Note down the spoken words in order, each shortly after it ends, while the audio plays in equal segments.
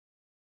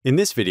In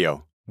this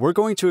video, we're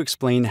going to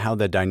explain how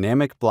the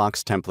Dynamic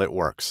Blocks template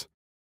works.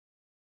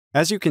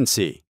 As you can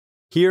see,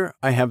 here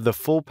I have the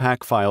full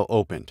pack file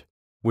opened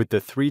with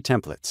the 3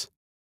 templates,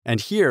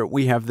 and here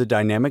we have the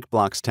Dynamic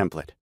Blocks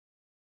template.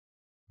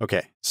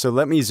 Okay, so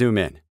let me zoom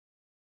in.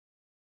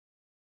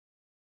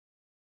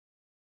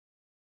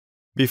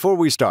 Before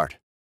we start,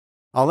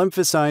 I'll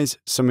emphasize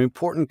some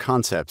important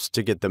concepts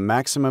to get the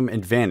maximum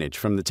advantage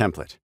from the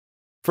template.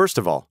 First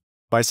of all,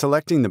 by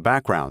selecting the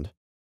background,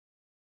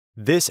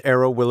 this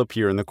arrow will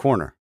appear in the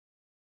corner,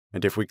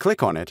 and if we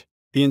click on it,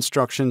 the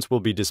instructions will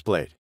be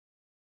displayed.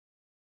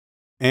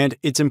 And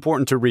it's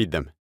important to read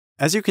them.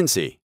 As you can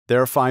see,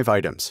 there are 5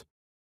 items.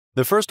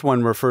 The first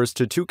one refers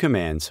to 2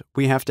 commands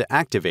we have to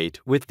activate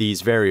with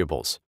these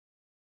variables.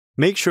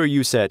 Make sure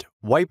you set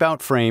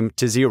Wipeout Frame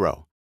to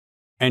 0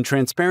 and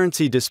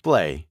Transparency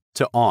Display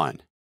to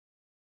on.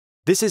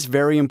 This is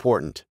very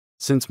important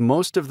since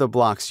most of the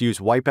blocks use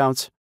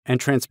wipeouts and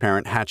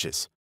transparent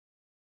hatches.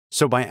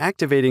 So by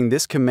activating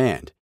this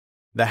command,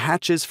 the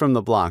hatches from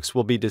the blocks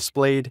will be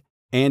displayed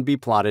and be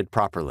plotted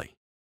properly.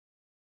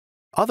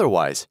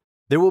 Otherwise,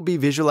 there will be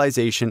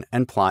visualization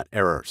and plot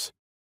errors.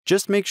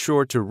 Just make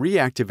sure to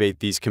reactivate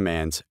these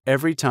commands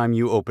every time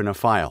you open a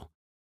file,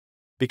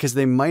 because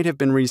they might have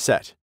been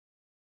reset.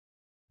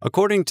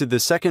 According to the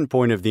second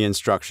point of the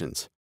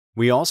instructions,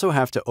 we also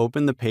have to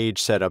open the Page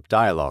Setup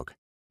dialog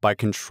by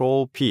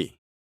Control-P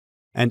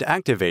and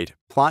activate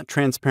Plot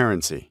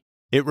Transparency.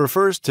 It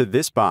refers to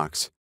this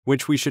box,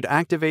 which we should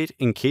activate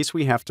in case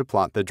we have to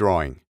plot the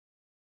drawing.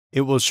 It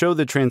will show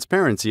the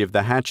transparency of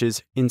the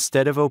hatches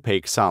instead of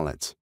opaque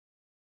solids.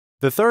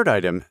 The third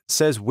item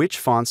says which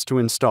fonts to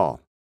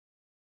install.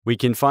 We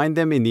can find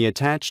them in the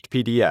attached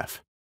PDF.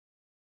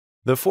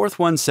 The fourth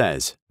one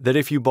says that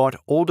if you bought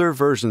older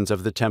versions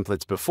of the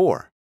templates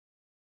before,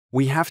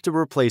 we have to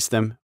replace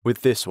them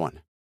with this one.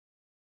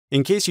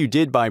 In case you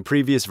did buy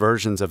previous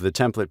versions of the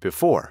template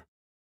before,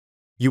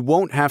 you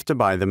won't have to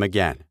buy them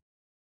again.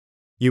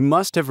 You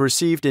must have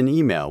received an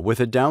email with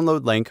a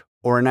download link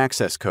or an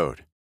access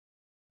code.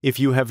 If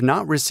you have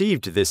not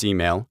received this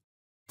email,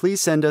 please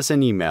send us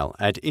an email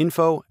at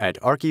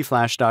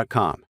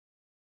info@archiflash.com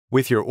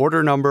with your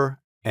order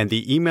number and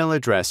the email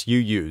address you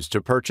used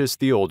to purchase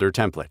the older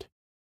template.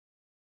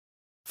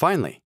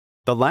 Finally,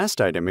 the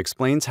last item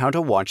explains how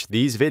to watch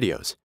these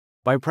videos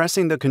by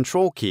pressing the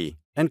Control key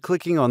and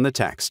clicking on the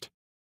text.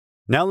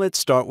 Now let's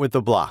start with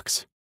the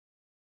blocks.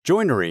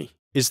 Joinery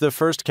is the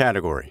first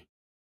category.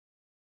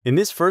 In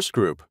this first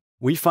group,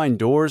 we find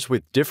doors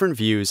with different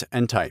views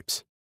and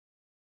types.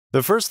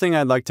 The first thing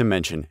I'd like to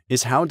mention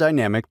is how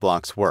dynamic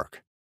blocks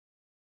work.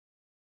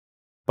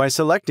 By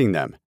selecting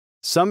them,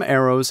 some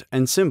arrows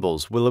and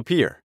symbols will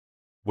appear,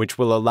 which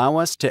will allow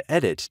us to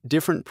edit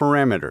different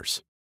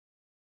parameters.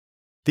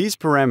 These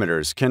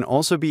parameters can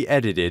also be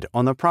edited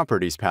on the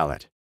Properties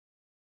palette.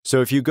 So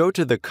if you go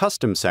to the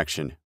Custom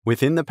section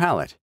within the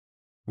palette,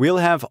 we'll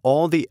have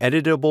all the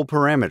editable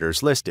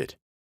parameters listed.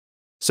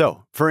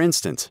 So, for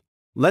instance,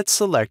 let's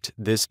select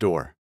this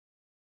door.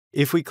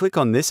 If we click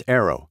on this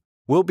arrow,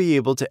 we'll be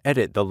able to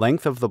edit the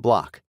length of the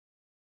block.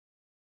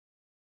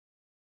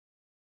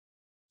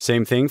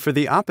 Same thing for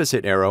the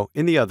opposite arrow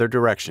in the other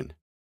direction.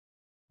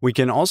 We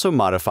can also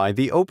modify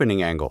the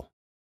opening angle.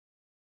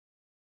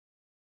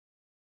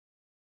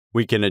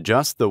 We can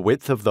adjust the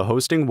width of the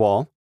hosting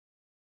wall,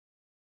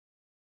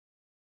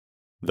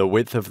 the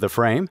width of the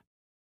frame,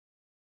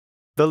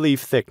 the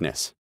leaf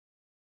thickness.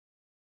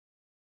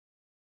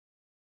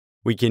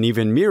 We can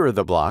even mirror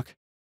the block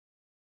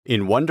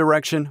in one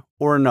direction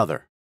or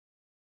another.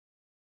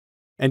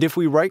 And if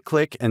we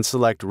right-click and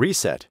select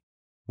Reset,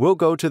 we'll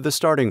go to the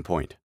starting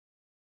point.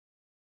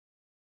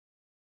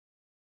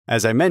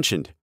 As I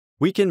mentioned,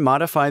 we can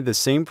modify the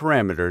same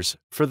parameters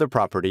for the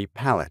property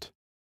palette.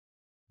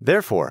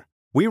 Therefore,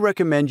 we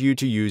recommend you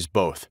to use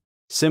both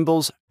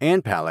symbols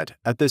and palette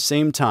at the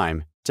same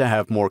time to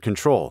have more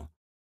control,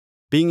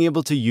 being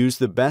able to use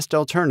the best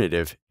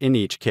alternative in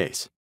each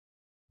case.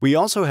 We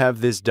also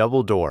have this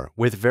double door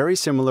with very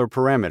similar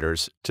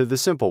parameters to the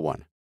simple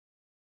one.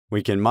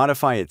 We can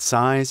modify its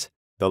size,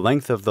 the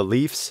length of the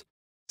leaves,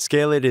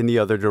 scale it in the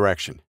other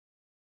direction.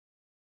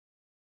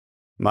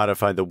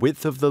 Modify the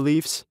width of the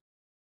leaves,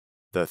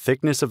 the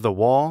thickness of the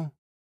wall,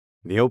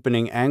 the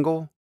opening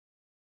angle,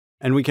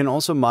 and we can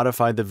also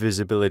modify the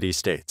visibility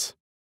states.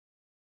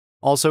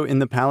 Also in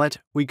the palette,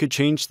 we could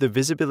change the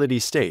visibility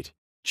state,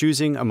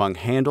 choosing among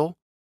handle,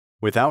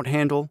 without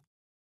handle,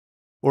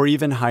 or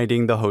even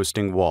hiding the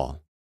hosting wall.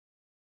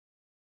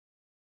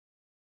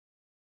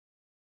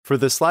 For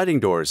the sliding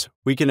doors,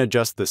 we can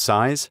adjust the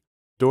size,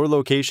 door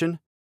location,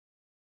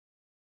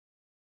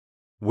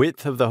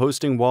 width of the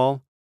hosting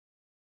wall,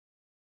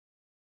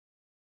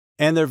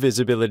 and their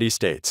visibility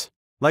states,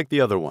 like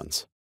the other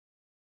ones.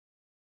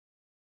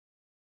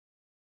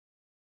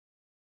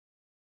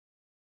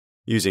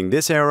 Using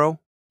this arrow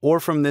or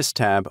from this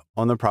tab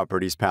on the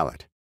Properties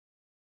palette.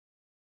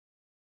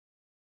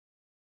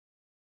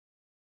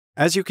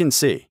 As you can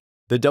see,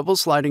 the double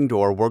sliding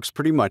door works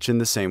pretty much in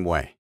the same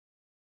way.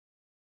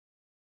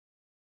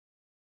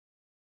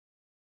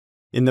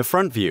 In the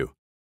front view,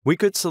 we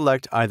could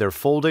select either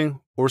folding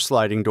or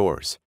sliding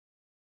doors,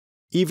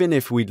 even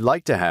if we'd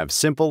like to have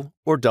simple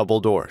or double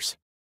doors.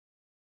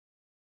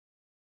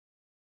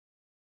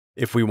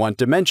 If we want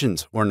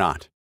dimensions or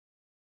not.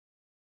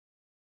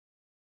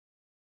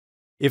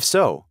 If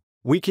so,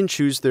 we can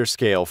choose their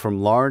scale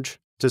from large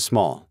to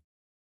small.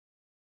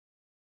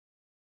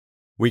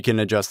 We can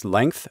adjust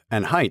length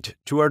and height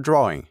to our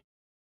drawing.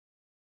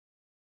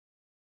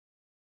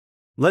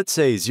 Let's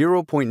say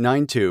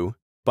 0.92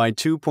 by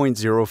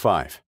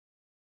 2.05.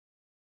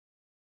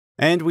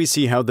 And we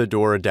see how the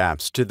door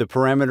adapts to the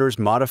parameters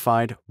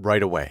modified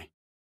right away,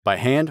 by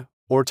hand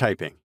or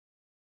typing.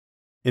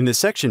 In the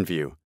section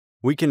view,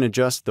 we can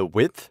adjust the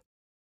width,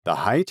 the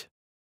height,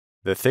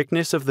 the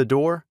thickness of the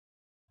door,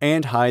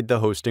 and hide the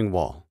hosting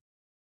wall.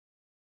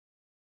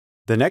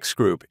 The next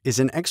group is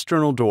an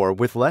external door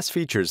with less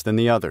features than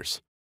the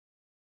others.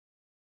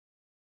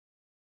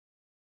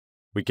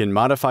 We can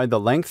modify the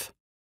length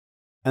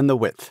and the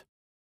width.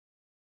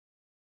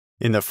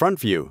 In the front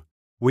view,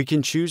 we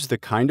can choose the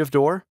kind of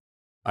door,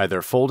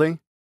 either folding,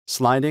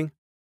 sliding,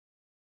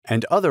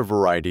 and other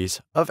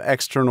varieties of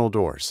external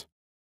doors.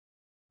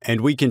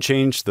 And we can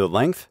change the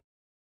length,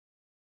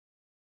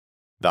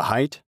 the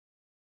height,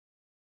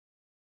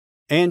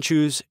 and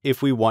choose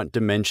if we want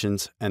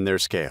dimensions and their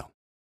scale.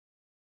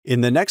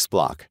 In the next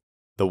block,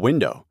 the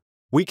window,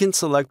 we can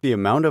select the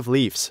amount of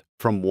leaves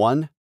from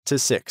 1 to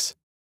 6.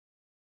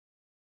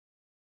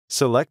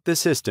 Select the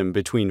system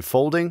between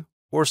folding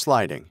or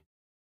sliding,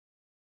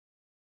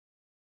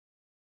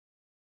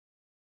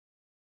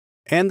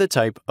 and the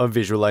type of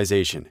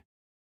visualization,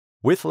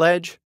 with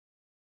ledge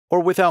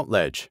or without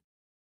ledge,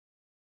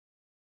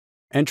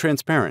 and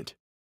transparent,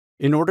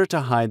 in order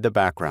to hide the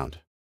background.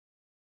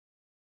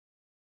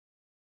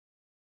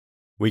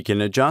 We can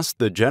adjust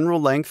the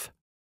general length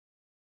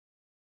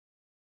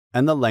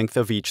and the length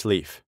of each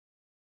leaf.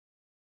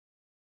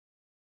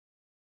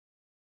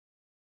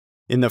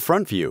 In the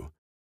front view,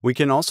 we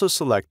can also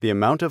select the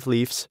amount of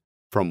leaves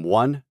from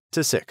 1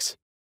 to 6.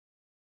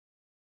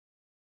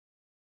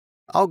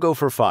 I'll go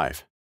for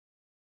 5.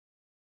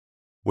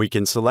 We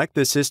can select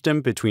the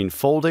system between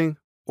folding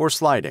or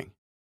sliding.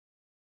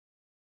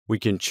 We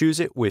can choose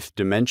it with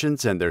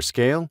dimensions and their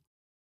scale,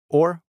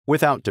 or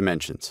without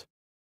dimensions.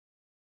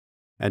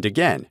 And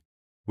again,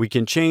 we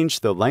can change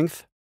the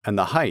length and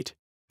the height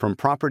from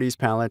Properties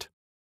palette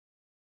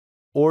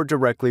or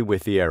directly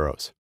with the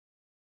arrows.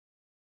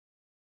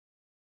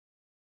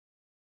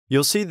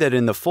 You'll see that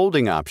in the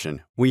folding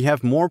option, we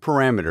have more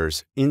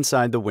parameters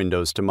inside the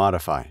windows to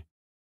modify.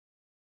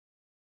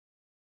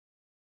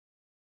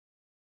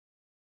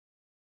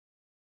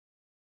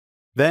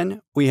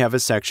 Then we have a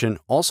section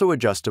also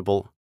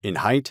adjustable in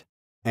height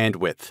and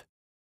width.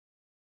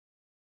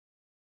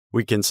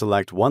 We can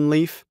select 1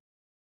 leaf,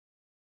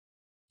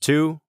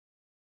 2,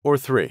 or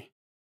 3.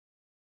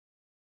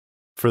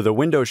 For the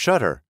window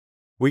shutter,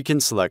 we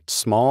can select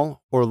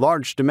small or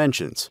large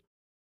dimensions,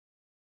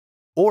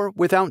 or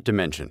without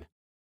dimension.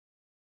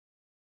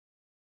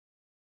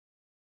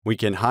 We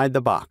can hide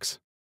the box.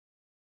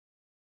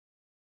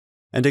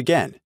 And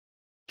again,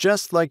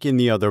 just like in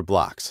the other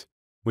blocks,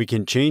 we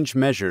can change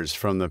measures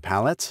from the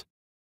palettes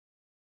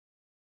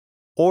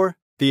or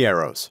the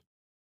arrows.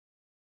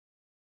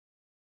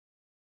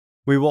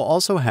 We will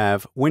also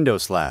have window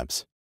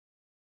slabs,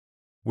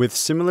 with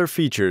similar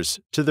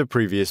features to the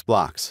previous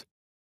blocks.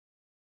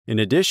 In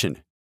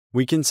addition,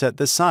 we can set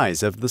the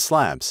size of the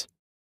slabs,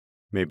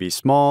 maybe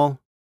small,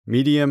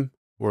 medium,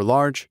 or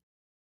large,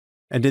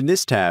 and in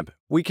this tab,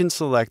 we can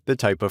select the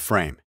type of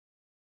frame.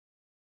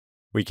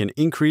 We can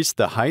increase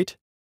the height,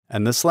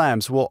 and the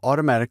slabs will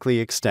automatically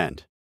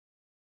extend.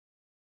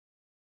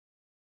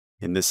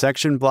 In the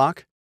section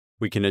block,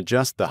 we can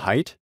adjust the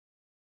height,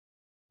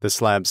 the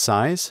slab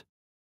size,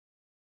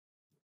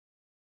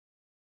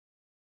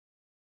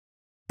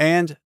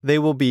 and they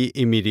will be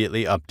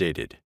immediately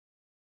updated.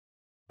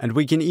 And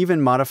we can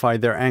even modify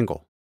their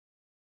angle.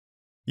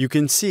 You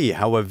can see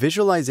how a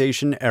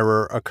visualization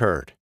error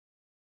occurred,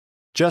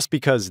 just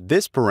because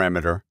this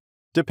parameter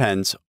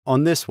depends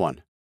on this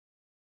one.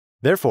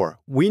 Therefore,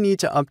 we need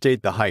to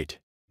update the height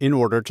in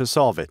order to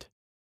solve it.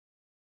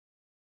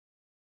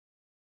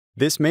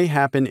 This may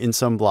happen in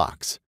some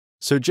blocks,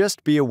 so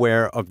just be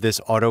aware of this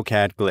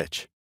AutoCAD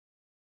glitch.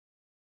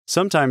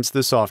 Sometimes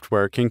the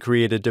software can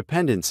create a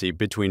dependency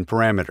between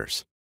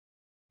parameters.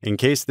 In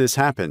case this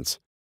happens,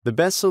 the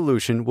best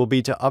solution will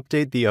be to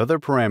update the other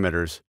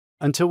parameters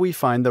until we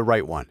find the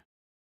right one.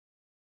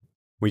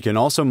 We can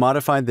also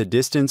modify the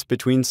distance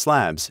between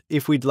slabs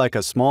if we'd like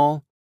a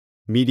small,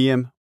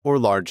 medium, or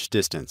large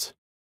distance.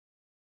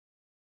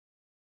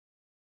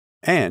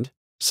 And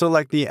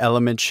select the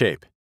element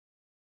shape,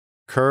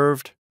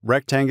 curved,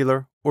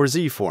 rectangular, or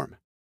Z-form.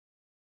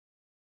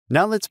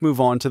 Now let's move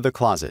on to the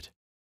closet.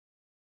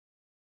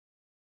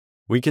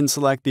 We can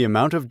select the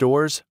amount of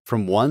doors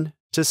from 1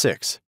 to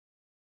 6.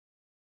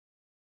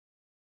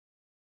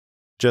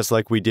 Just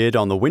like we did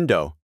on the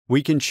window,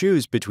 we can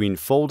choose between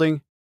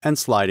folding and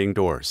sliding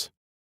doors.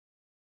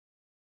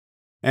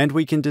 And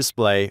we can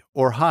display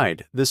or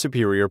hide the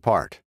superior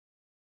part.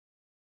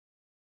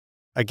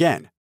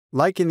 Again,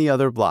 like in the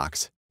other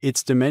blocks,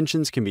 its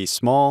dimensions can be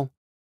small,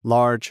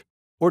 large,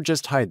 or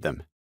just hide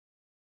them.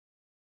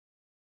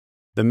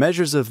 The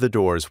measures of the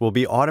doors will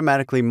be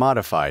automatically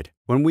modified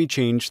when we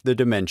change the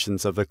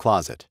dimensions of the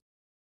closet.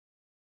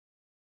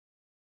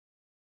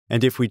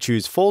 And if we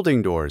choose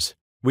folding doors,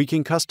 we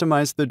can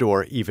customize the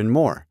door even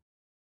more,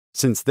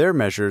 since their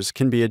measures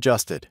can be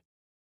adjusted.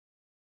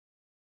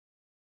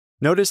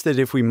 Notice that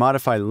if we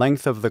modify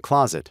length of the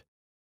closet,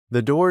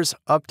 the doors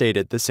update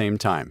at the same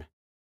time.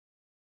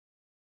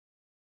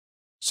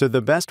 So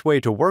the best way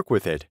to work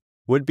with it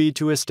would be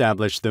to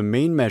establish the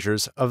main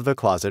measures of the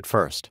closet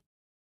first.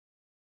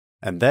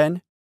 And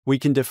then, we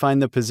can define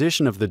the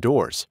position of the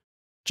doors,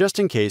 just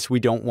in case we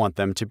don't want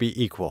them to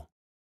be equal.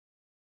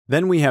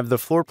 Then we have the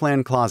floor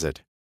plan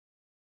closet,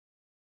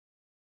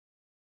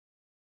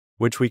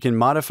 which we can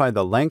modify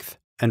the length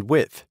and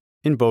width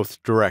in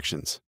both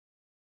directions.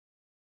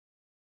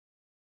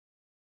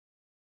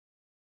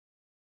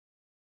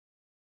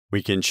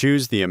 We can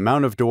choose the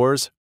amount of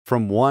doors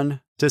from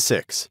 1 to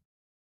 6.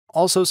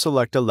 Also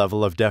select a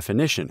level of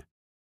definition,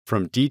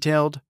 from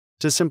detailed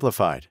to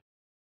simplified,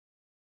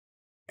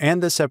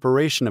 and the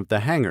separation of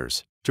the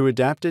hangers to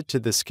adapt it to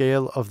the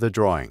scale of the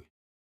drawing.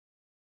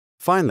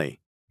 Finally,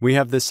 we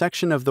have the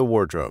section of the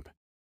wardrobe.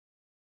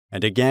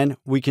 And again,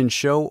 we can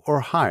show or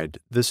hide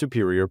the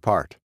superior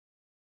part.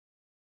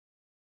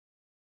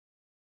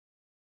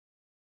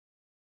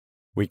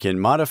 We can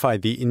modify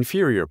the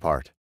inferior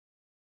part.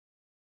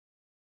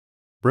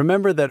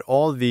 Remember that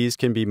all these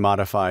can be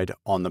modified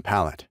on the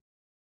palette.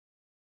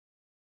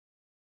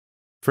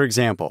 For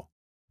example,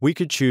 we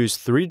could choose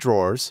 3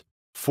 drawers,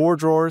 4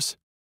 drawers,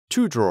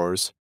 2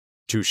 drawers,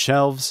 2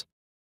 shelves,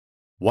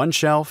 1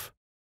 shelf,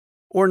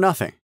 or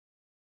nothing.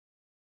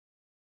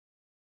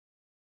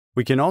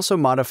 We can also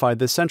modify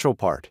the central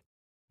part,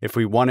 if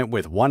we want it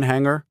with 1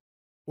 hanger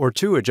or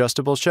 2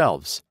 adjustable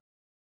shelves.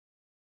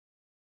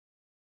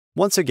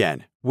 Once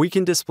again, we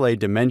can display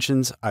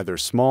dimensions either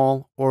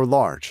small or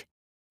large,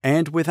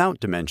 and without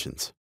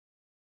dimensions.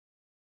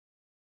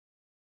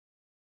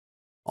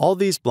 All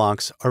these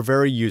blocks are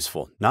very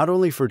useful not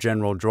only for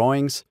general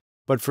drawings,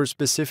 but for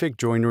specific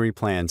joinery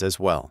plans as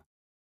well,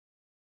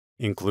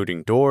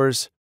 including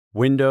doors,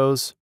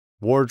 windows,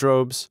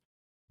 wardrobes,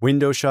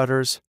 window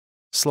shutters,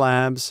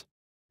 slabs,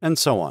 and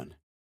so on.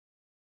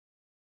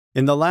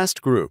 In the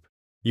last group,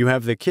 you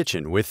have the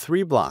kitchen with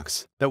 3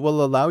 blocks that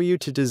will allow you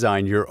to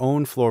design your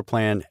own floor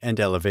plan and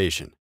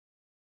elevation.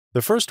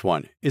 The first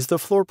one is the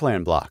floor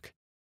plan block,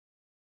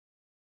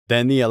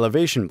 then the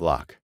elevation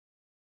block,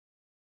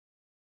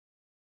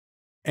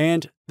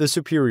 and the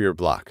superior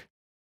block.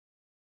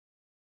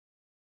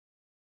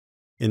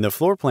 In the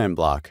floor plan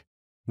block,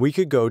 we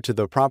could go to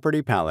the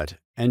property palette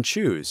and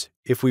choose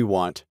if we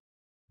want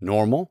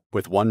normal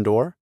with 1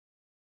 door,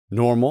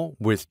 normal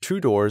with 2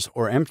 doors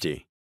or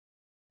empty,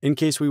 in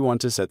case we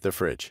want to set the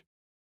fridge.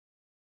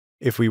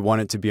 If we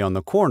want it to be on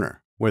the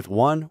corner with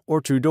 1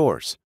 or 2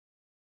 doors.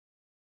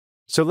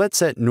 So let's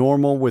set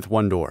normal with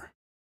 1 door.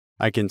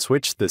 I can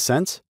switch the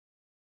scents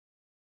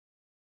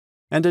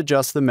and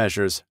adjust the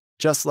measures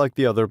just like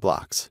the other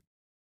blocks.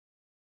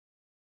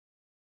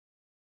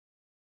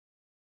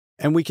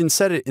 And we can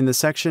set it in the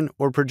section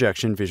or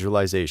projection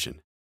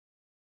visualization.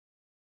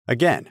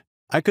 Again,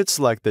 I could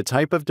select the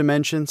type of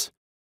dimensions,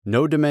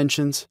 no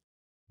dimensions,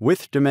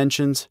 with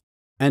dimensions,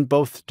 and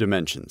both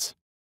dimensions.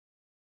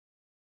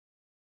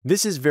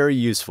 This is very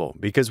useful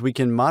because we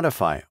can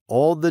modify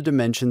all the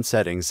dimension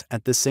settings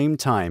at the same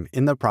time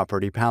in the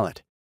property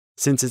palette,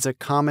 since it's a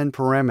common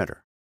parameter.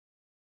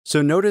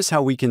 So notice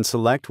how we can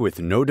select with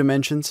no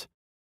dimensions,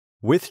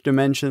 with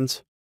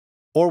dimensions,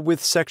 or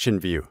with section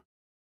view.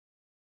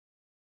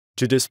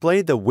 To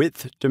display the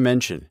width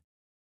dimension,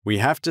 we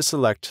have to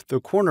select the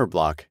corner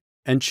block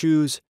and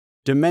choose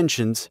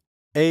Dimensions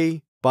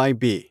A by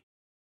B.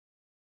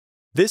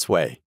 This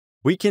way,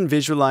 we can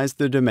visualize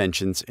the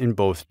dimensions in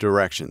both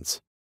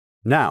directions.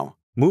 Now,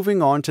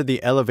 moving on to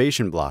the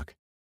elevation block,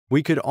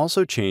 we could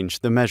also change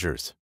the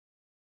measures.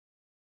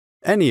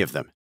 Any of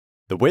them,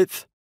 the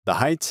width, the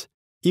heights,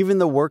 even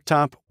the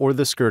worktop or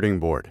the skirting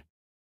board.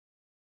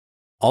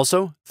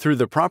 Also, through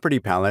the property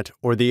palette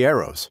or the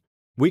arrows,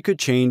 we could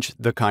change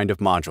the kind of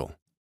module.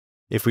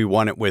 If we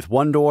want it with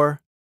 1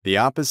 door, the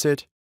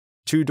opposite,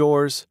 2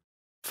 doors,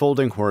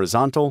 folding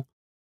horizontal,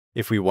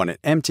 if we want it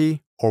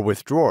empty, or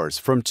with drawers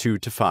from 2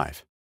 to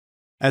 5.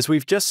 As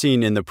we've just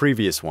seen in the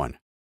previous one,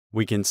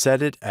 we can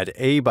set it at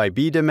A by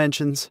B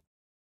dimensions,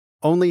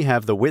 only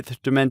have the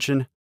width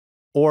dimension,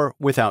 or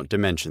without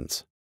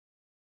dimensions.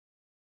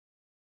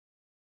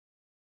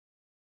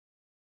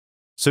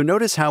 So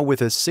notice how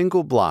with a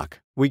single block,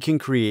 we can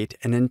create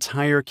an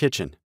entire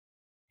kitchen.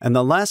 And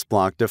the last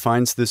block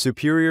defines the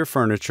superior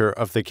furniture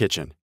of the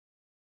kitchen.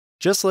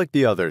 Just like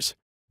the others,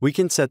 we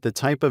can set the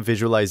type of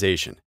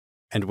visualization,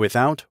 and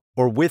without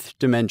or with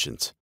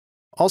dimensions,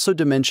 also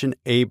dimension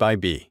A by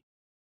B.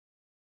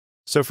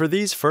 So for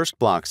these first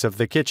blocks of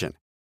the kitchen,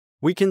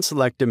 we can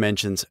select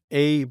dimensions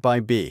A by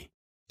B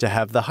to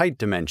have the height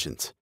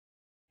dimensions,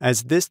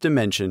 as this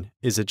dimension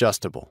is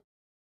adjustable.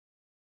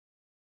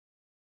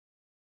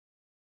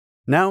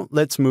 Now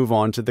let's move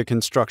on to the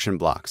construction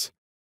blocks.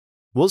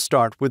 We'll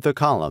start with the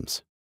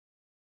columns.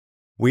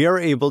 We are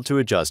able to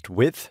adjust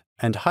width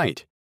and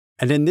height,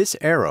 and in this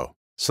arrow,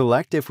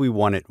 select if we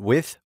want it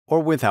with or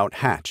without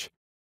hatch.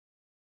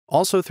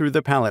 Also through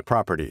the palette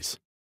properties.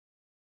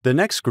 The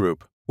next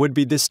group would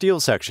be the steel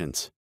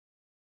sections.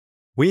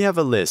 We have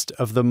a list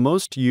of the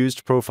most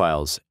used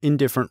profiles in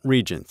different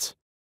regions,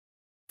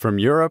 from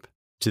Europe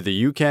to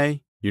the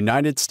UK,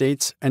 United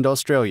States, and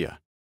Australia.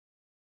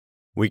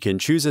 We can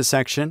choose a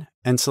section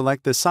and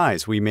select the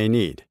size we may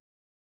need.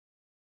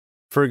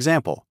 For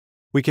example,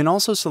 we can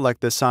also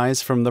select the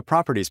size from the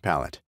Properties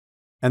palette,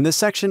 and the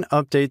section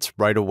updates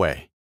right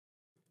away.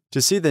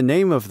 To see the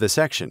name of the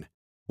section,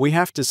 we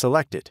have to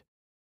select it.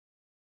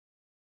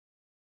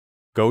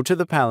 Go to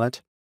the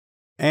palette,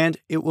 and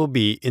it will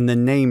be in the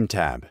Name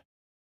tab.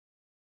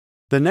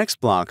 The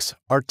next blocks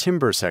are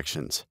timber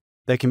sections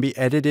that can be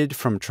edited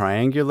from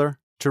triangular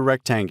to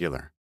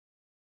rectangular.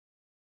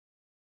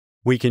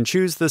 We can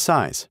choose the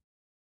size.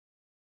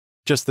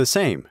 Just the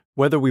same,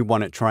 whether we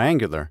want it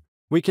triangular,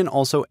 we can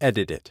also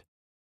edit it.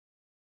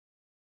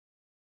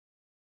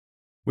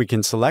 We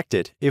can select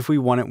it if we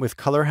want it with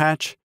color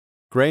hatch,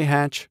 gray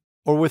hatch,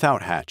 or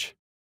without hatch.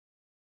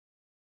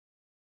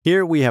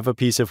 Here we have a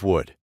piece of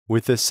wood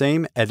with the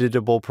same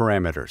editable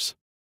parameters.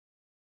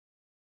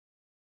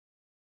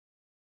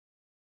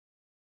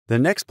 The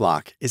next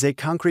block is a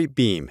concrete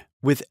beam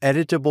with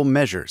editable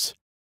measures.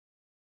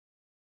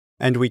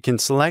 And we can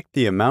select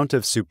the amount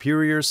of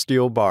superior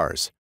steel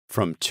bars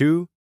from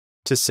 2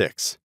 to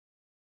 6.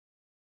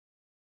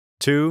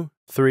 2,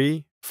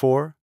 3,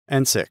 4,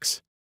 and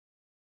 6.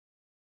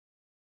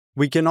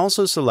 We can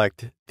also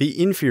select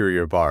the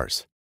inferior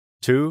bars,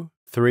 2,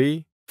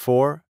 3,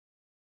 4,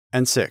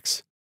 and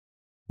 6.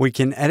 We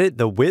can edit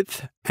the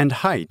width and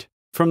height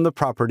from the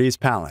Properties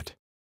palette,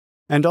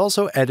 and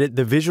also edit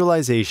the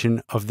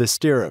visualization of the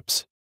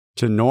stirrups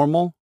to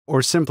normal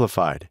or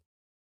simplified.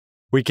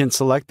 We can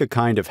select the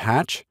kind of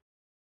hatch,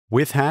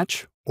 with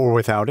hatch or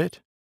without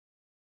it,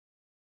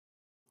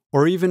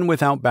 or even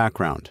without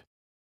background.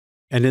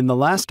 And in the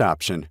last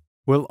option,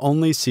 we'll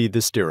only see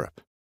the stirrup.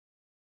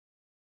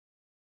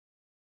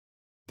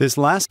 This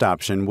last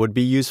option would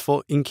be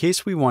useful in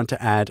case we want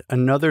to add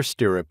another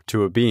stirrup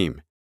to a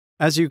beam,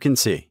 as you can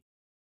see.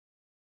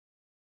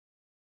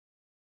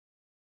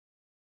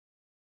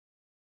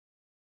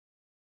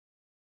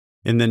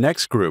 In the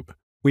next group,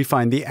 we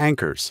find the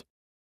anchors.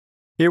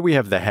 Here we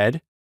have the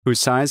head, whose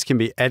size can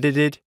be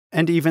edited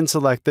and even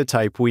select the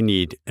type we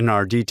need in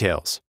our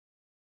details.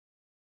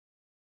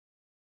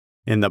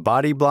 In the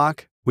body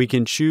block, we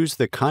can choose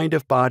the kind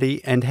of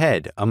body and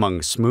head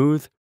among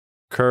smooth,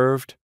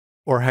 curved,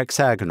 or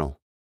hexagonal.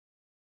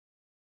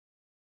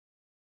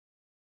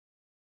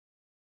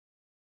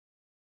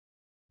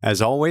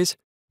 As always,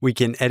 we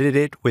can edit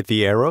it with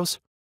the arrows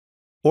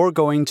or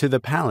going to the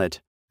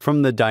palette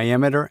from the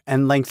Diameter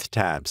and Length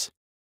tabs.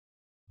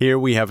 Here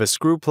we have a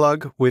screw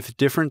plug with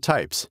different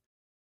types: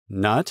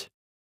 nut,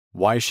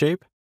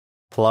 Y-shape,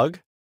 plug,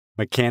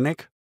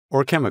 mechanic,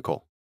 or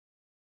chemical.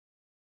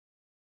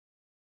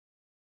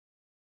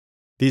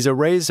 These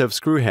arrays of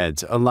screw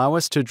heads allow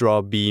us to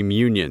draw beam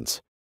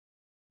unions.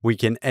 We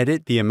can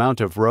edit the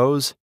amount of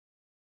rows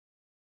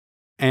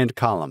and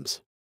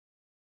columns.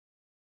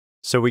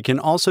 So we can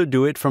also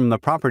do it from the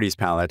Properties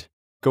palette,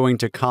 going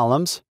to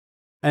Columns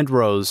and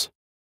Rows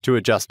to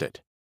adjust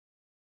it.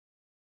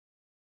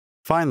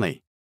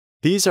 Finally,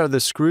 these are the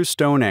screw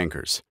stone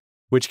anchors,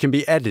 which can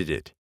be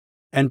edited,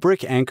 and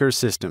brick anchor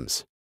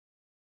systems.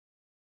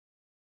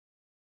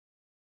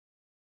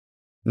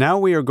 Now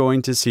we are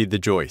going to see the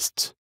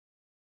joists.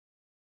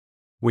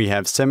 We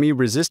have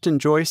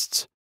semi-resistant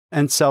joists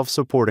and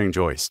self-supporting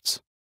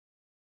joists.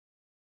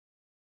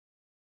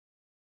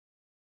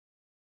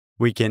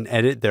 We can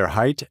edit their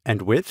height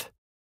and width.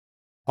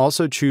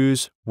 Also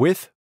choose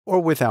with or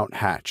without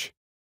hatch.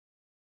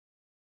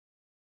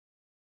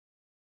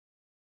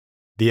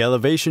 The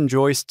elevation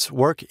joists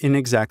work in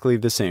exactly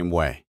the same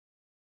way.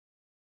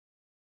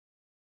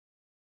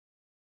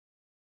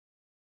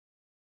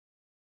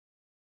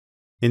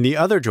 In the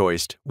other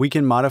joist, we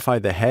can modify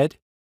the head,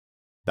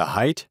 the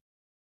height,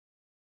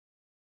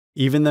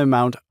 even the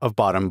amount of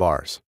bottom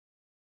bars,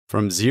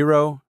 from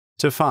 0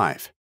 to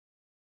 5,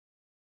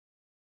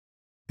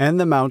 and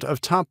the amount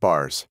of top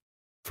bars,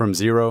 from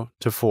 0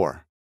 to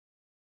 4.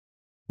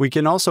 We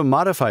can also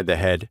modify the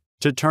head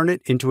to turn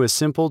it into a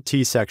simple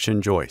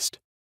T-section joist.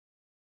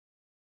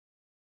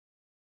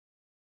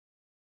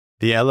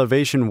 The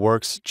elevation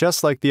works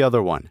just like the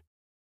other one.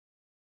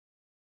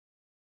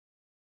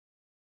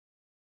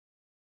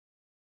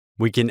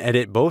 We can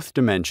edit both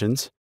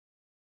dimensions,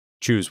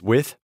 choose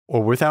with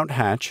or without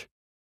hatch,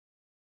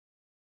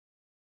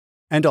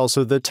 and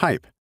also the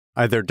type,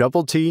 either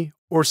double T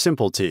or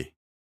simple T.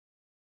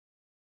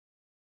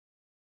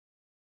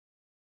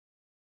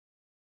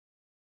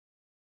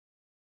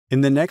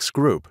 In the next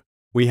group,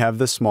 we have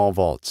the small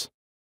vaults.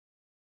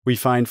 We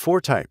find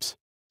 4 types: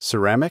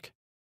 ceramic,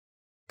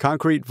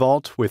 concrete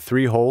vault with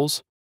 3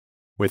 holes,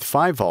 with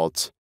 5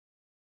 vaults,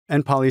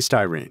 and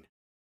polystyrene,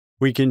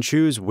 We can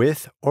choose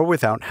with or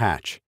without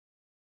hatch.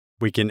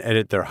 We can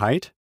edit their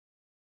height,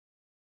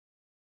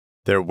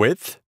 their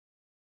width,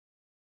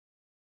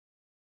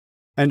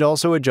 and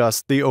also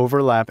adjust the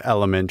overlap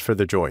element for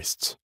the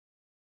joists.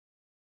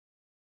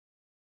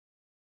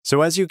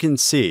 So as you can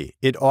see,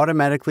 it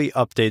automatically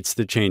updates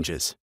the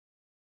changes.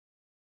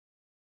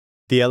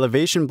 The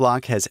elevation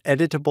block has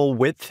editable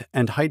width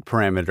and height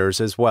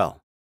parameters as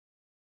well.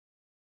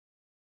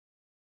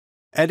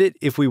 Edit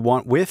if we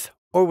want with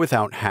or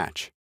without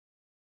hatch.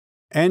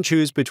 And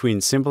choose between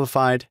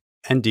simplified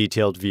and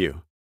detailed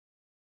view.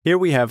 Here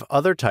we have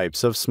other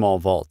types of small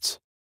vaults.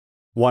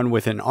 One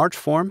with an arch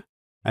form,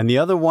 and the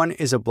other one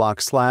is a block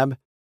slab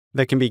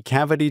that can be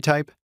cavity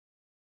type,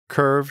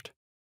 curved,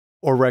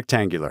 or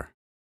rectangular.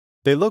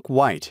 They look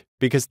white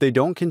because they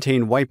don't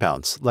contain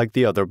wipeouts like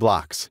the other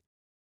blocks.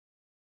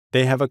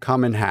 They have a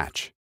common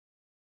hatch.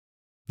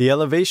 The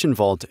elevation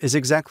vault is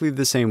exactly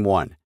the same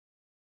one,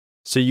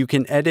 so you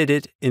can edit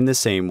it in the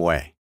same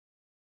way.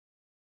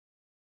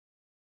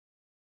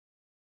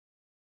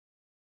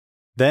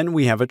 Then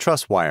we have a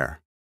truss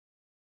wire.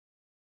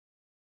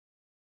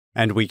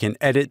 And we can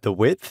edit the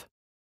width,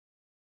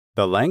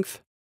 the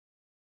length,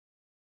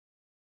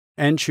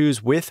 and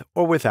choose with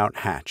or without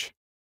hatch.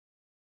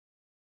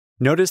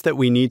 Notice that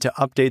we need to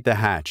update the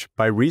hatch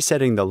by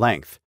resetting the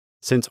length,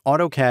 since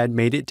AutoCAD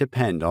made it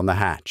depend on the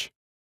hatch.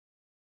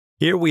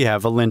 Here we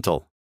have a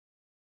lintel.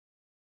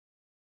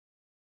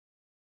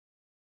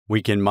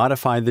 We can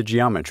modify the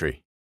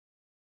geometry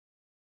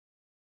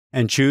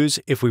and choose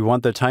if we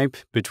want the type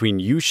between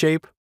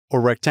U-shape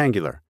or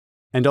rectangular,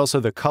 and also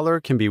the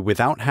color can be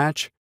without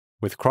hatch,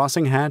 with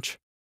crossing hatch,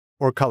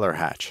 or color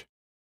hatch.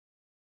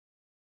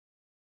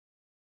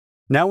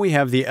 Now we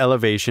have the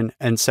elevation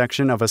and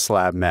section of a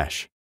slab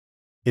mesh.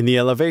 In the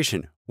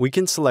elevation, we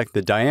can select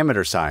the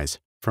diameter size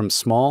from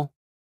small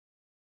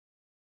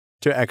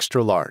to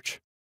extra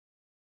large.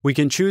 We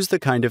can choose the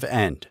kind of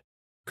end,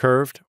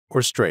 curved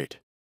or straight.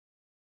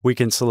 We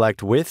can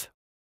select with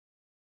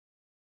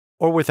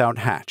or without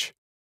hatch.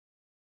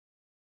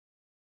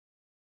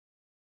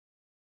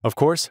 Of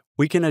course,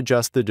 we can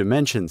adjust the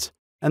dimensions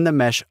and the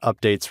mesh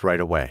updates right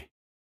away.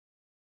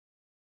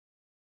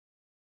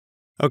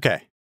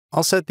 Okay,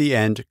 I'll set the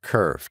end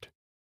curved.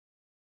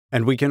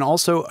 And we can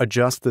also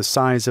adjust the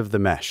size of the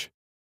mesh,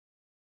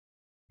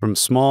 from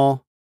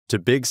small to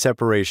big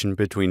separation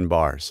between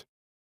bars.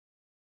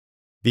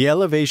 The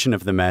elevation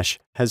of the mesh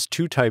has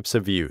two types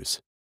of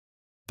views.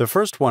 The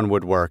first one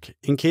would work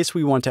in case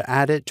we want to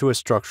add it to a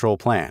structural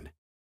plan,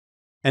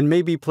 and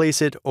maybe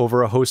place it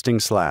over a hosting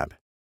slab.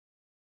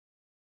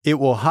 It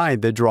will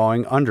hide the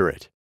drawing under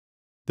it.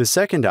 The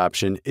second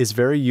option is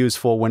very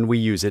useful when we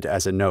use it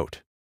as a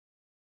note.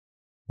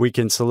 We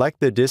can select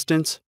the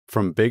distance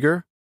from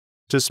bigger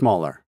to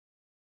smaller.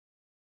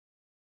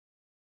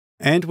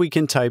 And we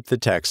can type the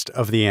text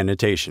of the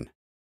annotation.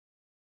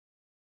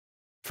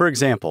 For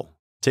example,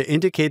 to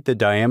indicate the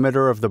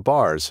diameter of the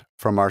bars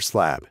from our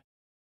slab.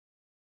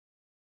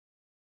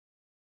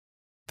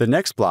 The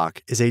next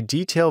block is a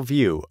detail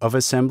view of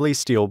assembly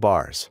steel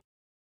bars.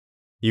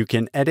 You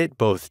can edit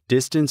both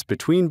distance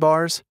between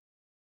bars,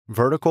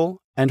 vertical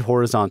and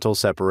horizontal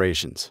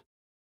separations.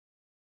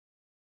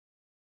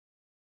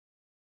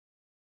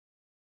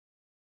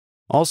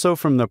 Also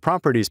from the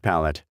Properties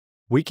palette,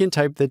 we can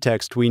type the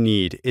text we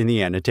need in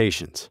the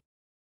annotations.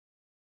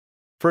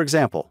 For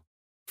example,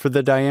 for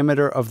the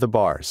diameter of the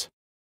bars,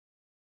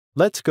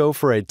 let's go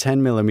for a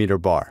 10 mm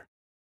bar.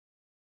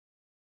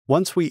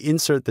 Once we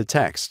insert the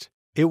text,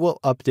 it will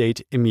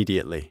update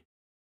immediately.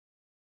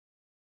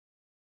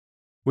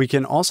 We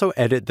can also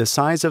edit the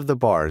size of the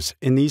bars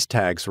in these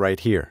tags right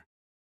here.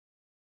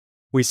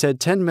 We said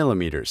 10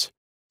 mm,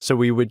 so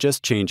we would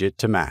just change it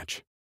to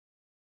match.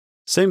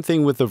 Same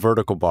thing with the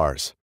vertical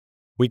bars.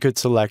 We could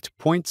select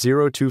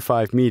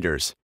 0.025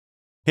 meters,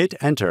 hit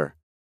Enter,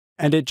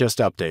 and it just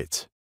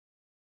updates.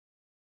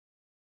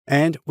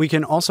 And we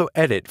can also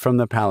edit from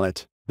the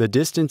palette the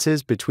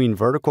distances between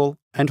vertical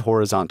and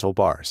horizontal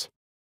bars.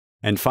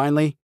 And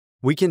finally,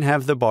 we can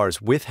have the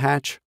bars with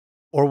hatch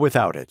or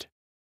without it.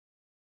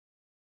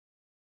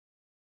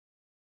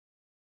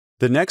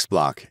 The next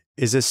block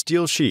is a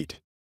steel sheet,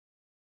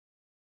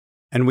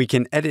 and we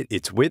can edit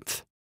its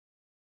width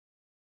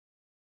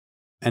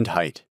and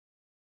height.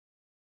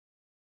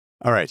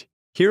 All right,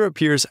 here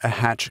appears a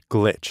hatch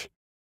glitch.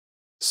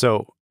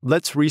 So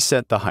let's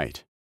reset the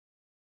height.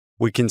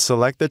 We can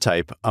select the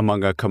type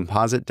among a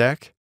composite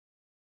deck,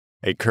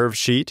 a curved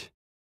sheet,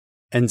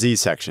 and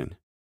Z-section.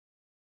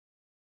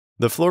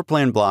 The floor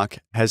plan block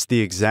has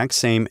the exact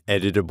same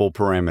editable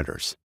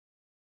parameters.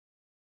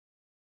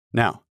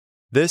 Now,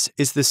 this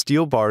is the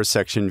steel bars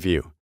section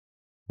view.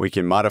 We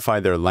can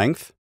modify their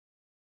length,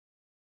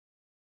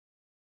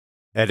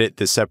 edit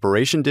the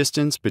separation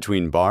distance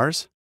between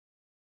bars,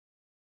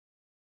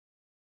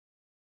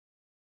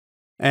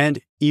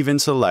 and even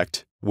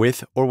select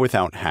with or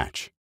without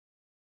hatch.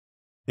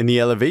 In the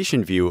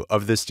elevation view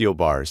of the steel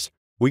bars,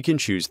 we can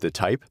choose the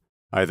type,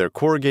 either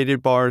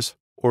corrugated bars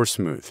or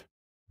smooth,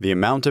 the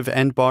amount of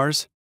end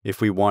bars, if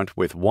we want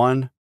with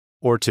 1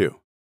 or 2.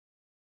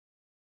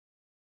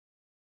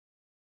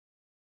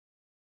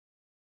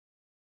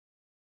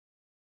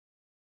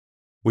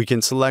 We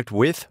can select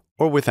with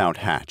or without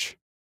hatch.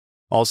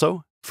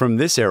 Also, from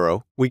this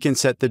arrow, we can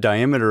set the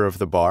diameter of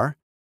the bar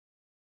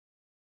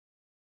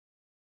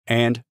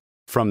and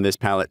from this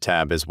palette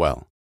tab as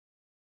well.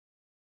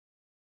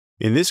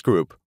 In this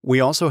group, we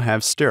also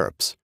have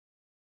stirrups.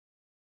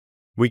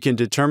 We can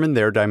determine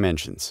their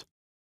dimensions.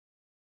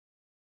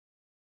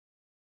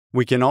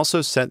 We can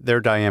also set their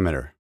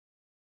diameter.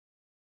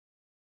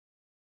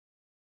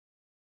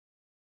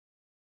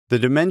 The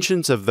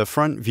dimensions of the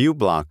front view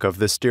block of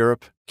the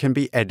stirrup can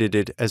be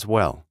edited as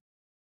well.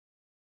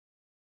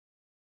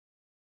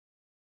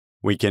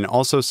 We can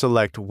also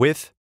select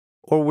with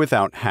or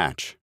without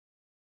hatch.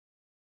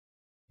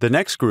 The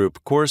next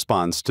group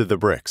corresponds to the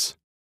bricks.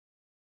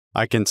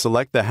 I can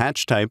select the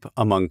hatch type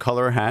among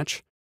color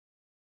hatch,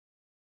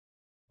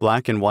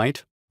 black and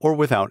white, or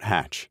without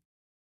hatch.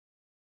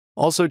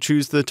 Also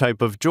choose the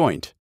type of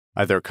joint,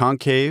 either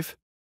concave,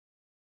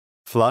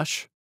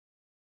 flush,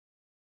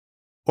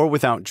 or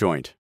without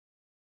joint.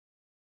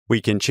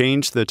 We can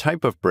change the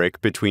type of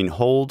brick between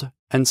hold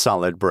and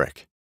solid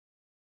brick.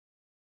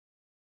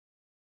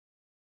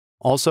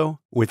 Also,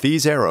 with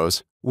these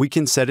arrows, we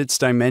can set its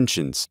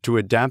dimensions to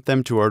adapt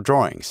them to our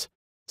drawings,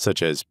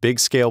 such as big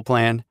scale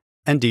plan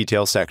and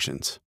detail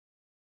sections.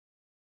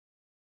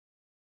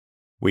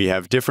 We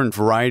have different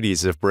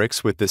varieties of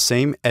bricks with the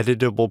same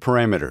editable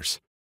parameters.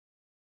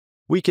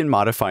 We can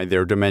modify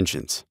their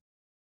dimensions.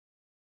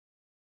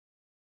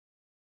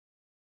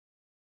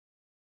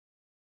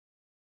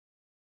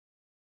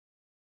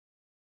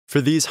 For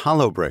these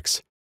hollow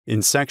bricks,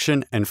 in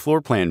section and floor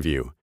plan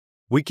view,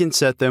 we can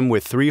set them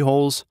with 3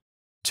 holes,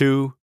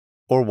 2,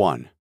 or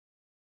 1.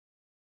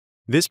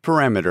 This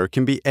parameter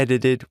can be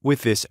edited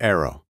with this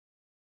arrow.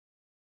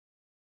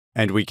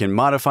 And we can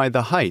modify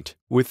the height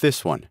with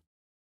this one.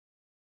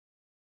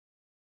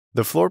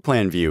 The floor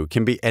plan view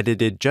can be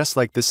edited just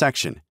like the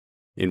section,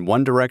 in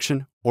one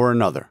direction or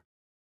another.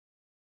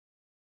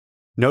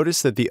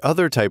 Notice that the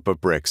other type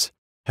of bricks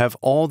have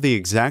all the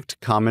exact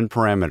common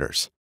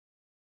parameters.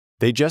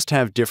 They just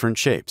have different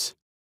shapes.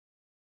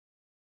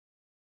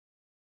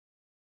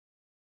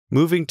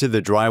 Moving to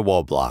the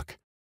drywall block,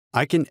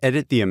 I can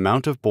edit the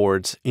amount of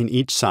boards in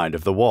each side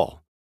of the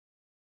wall.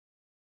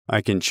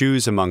 I can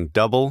choose among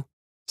double,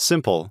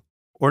 simple,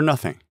 or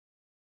nothing.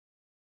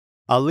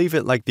 I'll leave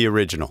it like the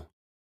original.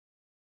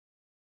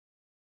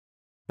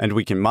 And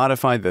we can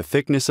modify the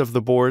thickness of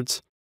the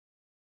boards,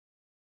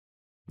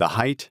 the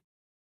height,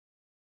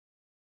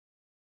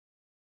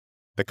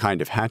 the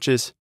kind of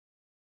hatches,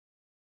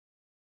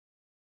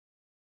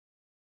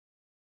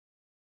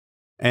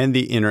 and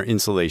the inner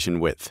insulation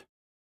width.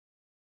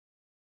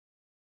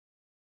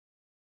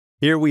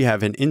 Here we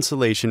have an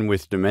insulation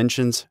with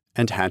dimensions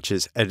and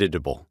hatches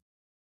editable.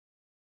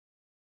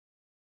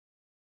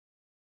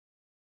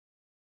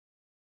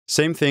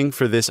 Same thing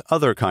for this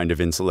other kind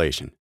of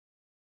insulation.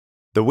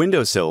 The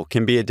windowsill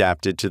can be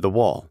adapted to the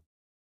wall.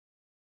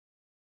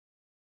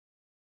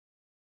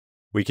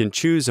 We can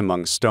choose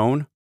among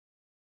stone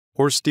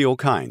or steel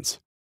kinds,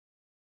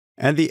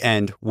 and the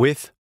end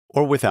with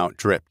or without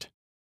dripped.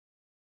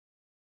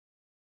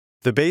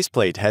 The base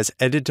plate has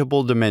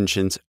editable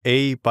dimensions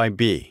A by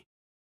B.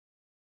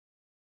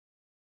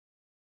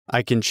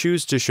 I can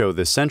choose to show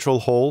the central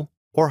hole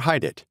or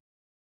hide it,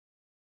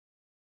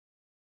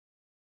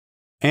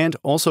 and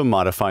also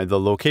modify the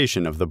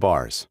location of the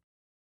bars.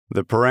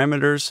 The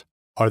parameters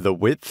are the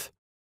width,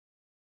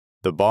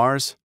 the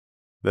bars,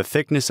 the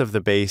thickness of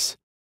the base,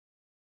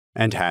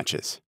 and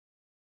hatches.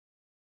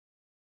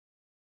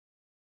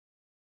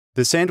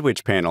 The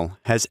sandwich panel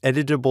has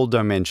editable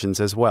dimensions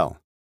as well.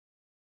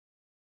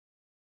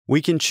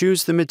 We can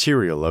choose the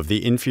material of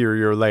the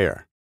inferior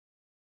layer.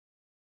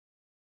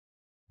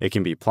 It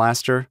can be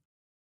plaster,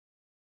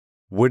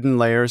 wooden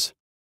layers,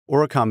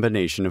 or a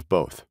combination of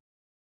both.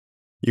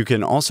 You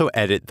can also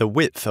edit the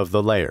width of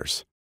the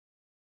layers.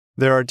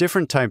 There are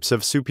different types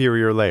of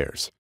superior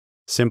layers: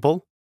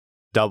 simple,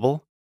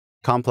 double,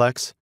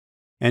 complex,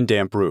 and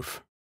damp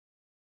roof.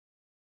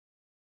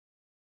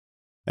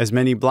 As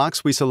many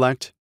blocks we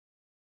select,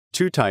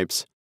 2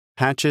 types,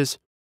 hatches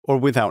or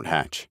without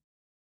hatch.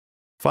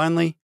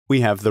 Finally,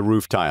 we have the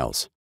roof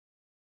tiles.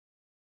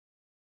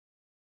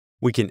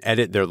 We can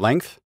edit their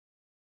length,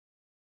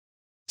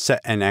 set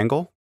an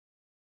angle.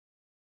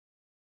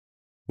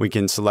 We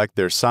can select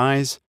their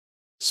size,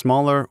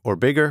 smaller or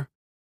bigger,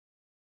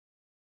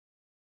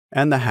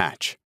 and the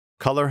hatch,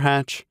 color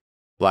hatch,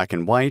 black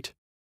and white,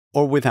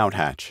 or without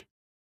hatch.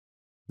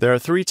 There are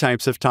 3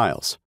 types of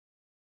tiles: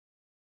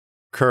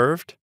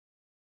 curved,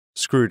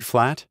 screwed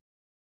flat,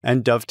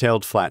 and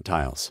dovetailed flat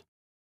tiles.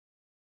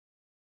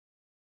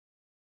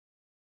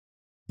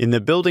 In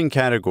the building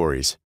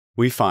categories,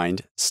 we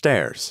find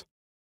stairs.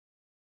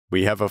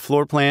 We have a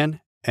floor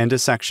plan and a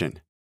section.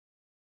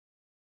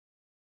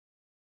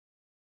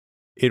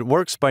 It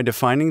works by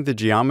defining the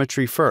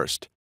geometry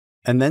first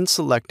and then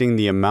selecting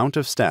the amount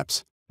of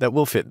steps that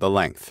will fit the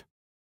length.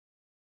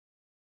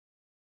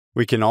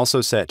 We can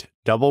also set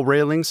double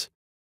railings,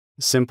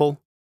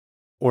 simple,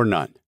 or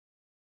none.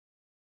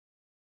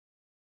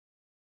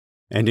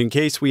 And in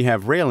case we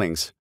have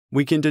railings,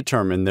 we can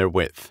determine their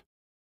width.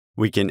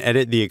 We can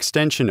edit the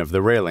extension of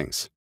the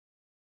railings.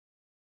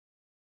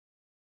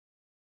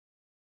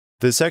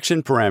 The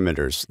section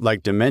parameters,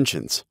 like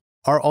dimensions,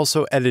 are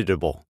also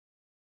editable.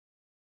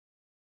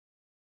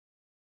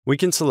 We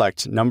can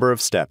select number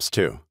of steps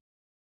too.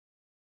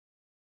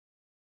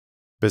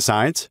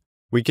 Besides,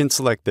 we can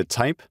select the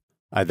type,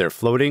 either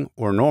floating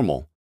or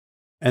normal,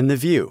 and the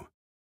view.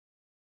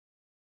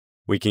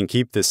 We can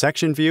keep the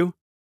section view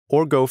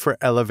or go for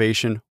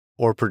elevation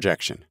or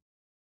projection.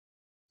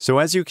 So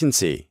as you can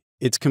see,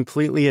 it's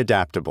completely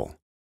adaptable.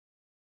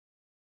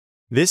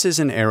 This is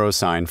an arrow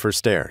sign for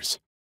stairs.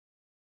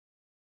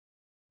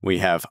 We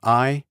have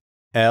I,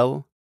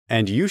 L,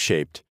 and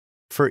U-shaped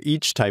for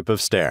each type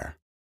of stair.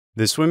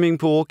 The swimming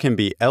pool can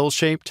be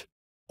L-shaped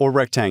or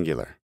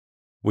rectangular.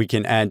 We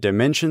can add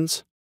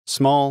dimensions,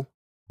 small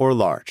or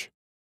large.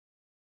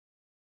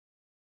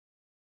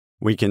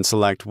 We can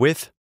select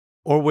with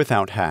or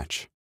without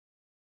hatch.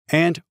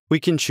 And we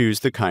can choose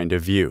the kind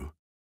of view.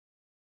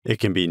 It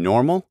can be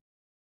normal,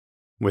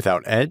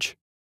 without edge,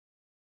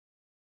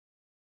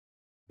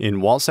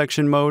 in wall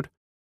section mode,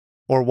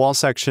 or wall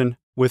section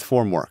with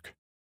formwork.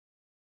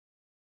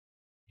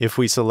 If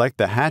we select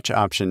the hatch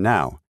option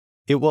now,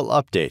 it will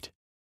update,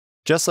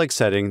 just like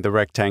setting the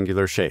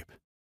rectangular shape.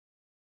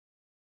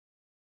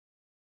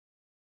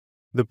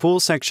 The pool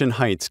section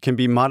heights can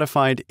be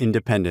modified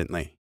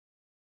independently.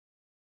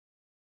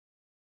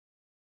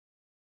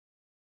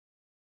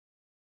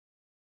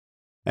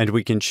 And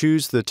we can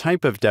choose the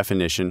type of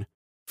definition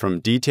from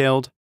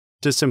detailed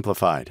to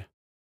simplified.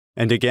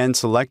 And again,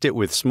 select it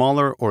with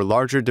smaller or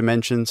larger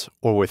dimensions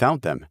or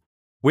without them,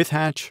 with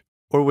hatch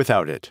or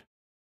without it.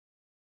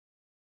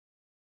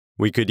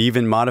 We could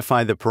even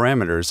modify the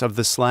parameters of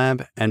the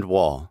slab and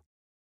wall.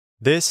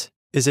 This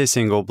is a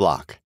single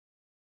block.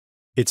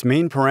 Its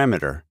main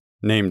parameter,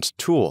 named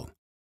Tool,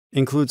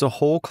 includes a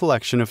whole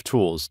collection of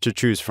tools to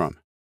choose from.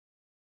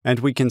 And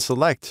we can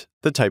select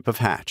the type of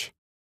hatch.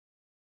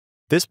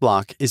 This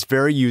block is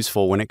very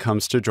useful when it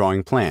comes to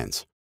drawing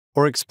plans,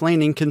 or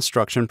explaining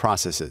construction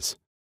processes,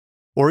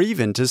 or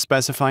even to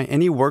specify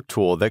any work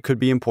tool that could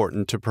be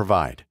important to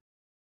provide.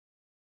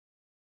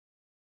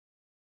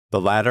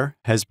 The ladder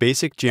has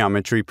basic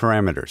geometry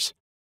parameters.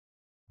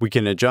 We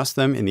can adjust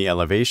them in the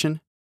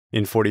elevation,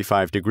 in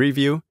 45-degree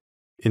view,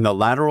 in the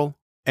lateral,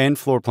 and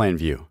floor plan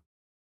view.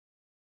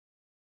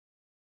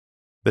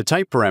 The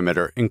type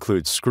parameter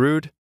includes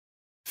screwed,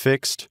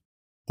 fixed,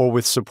 or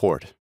with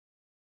support.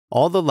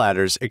 All the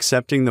ladders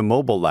excepting the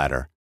mobile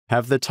ladder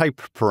have the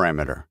type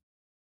parameter.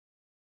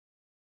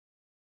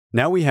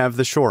 Now we have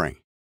the shoring.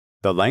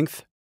 The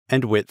length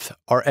and width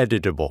are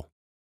editable.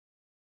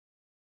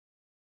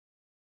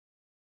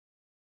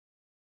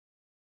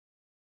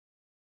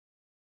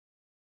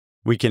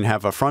 We can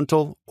have a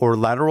frontal or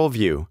lateral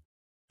view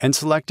and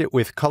select it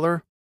with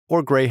color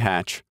or gray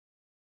hatch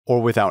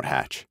or without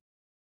hatch.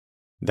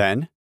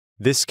 Then,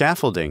 this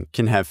scaffolding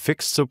can have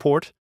fixed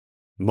support,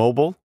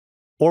 mobile,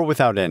 or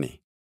without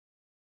any.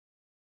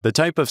 The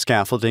type of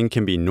scaffolding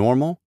can be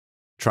normal,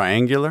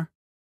 triangular,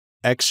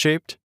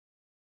 X-shaped,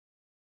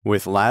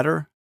 with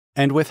ladder,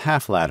 and with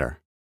half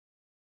ladder.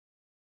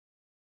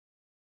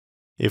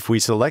 If we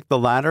select the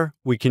ladder,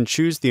 we can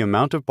choose the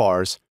amount of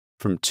bars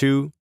from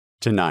 2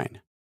 to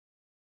 9.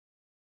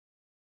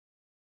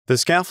 The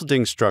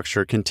scaffolding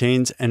structure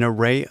contains an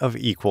array of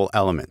equal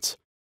elements,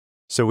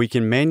 so we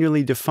can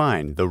manually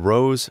define the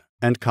rows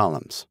and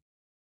columns.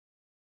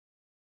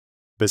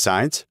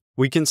 Besides,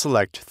 we can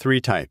select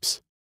 3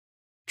 types: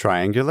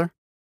 triangular,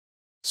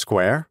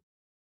 square,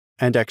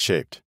 and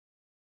X-shaped.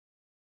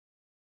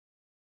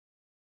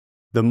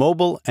 The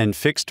mobile and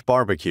fixed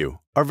barbecue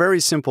are very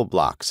simple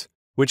blocks,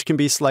 which can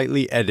be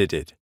slightly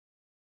edited.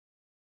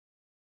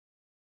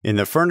 In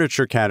the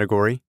furniture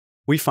category,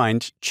 we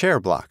find chair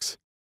blocks.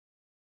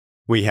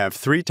 We have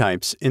 3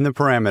 types in the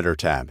Parameter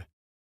tab.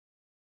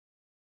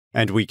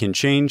 And we can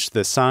change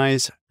the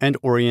size and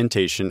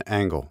orientation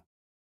angle.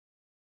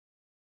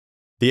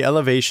 The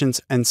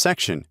elevations and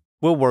section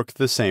will work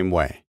the same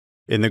way.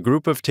 In the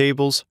group of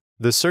tables,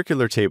 the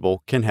circular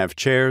table can have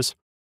chairs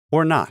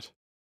or not.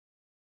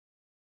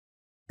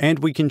 And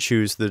we can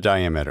choose the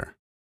diameter.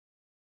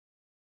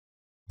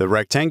 The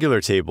rectangular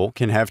table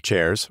can have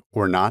chairs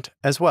or not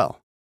as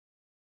well.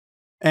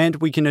 And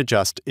we can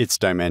adjust its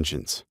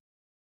dimensions.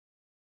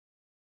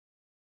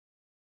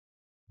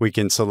 We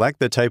can select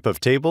the type of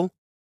table,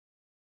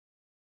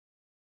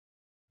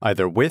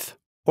 either with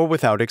or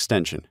without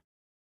extension,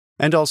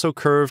 and also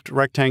curved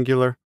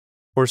rectangular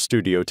or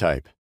studio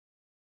type.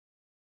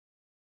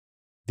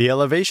 The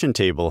elevation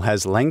table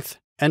has length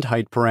and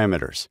height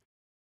parameters,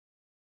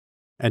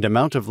 and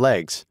amount of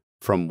legs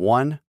from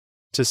 1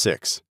 to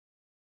 6.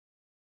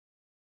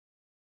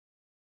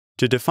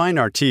 To define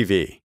our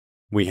TV,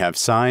 we have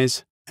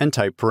size and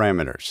type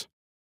parameters.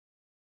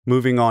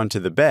 Moving on to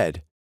the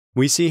bed,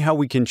 we see how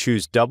we can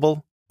choose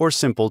double or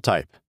simple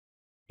type,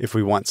 if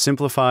we want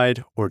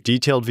simplified or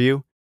detailed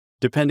view,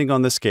 depending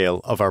on the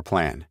scale of our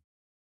plan.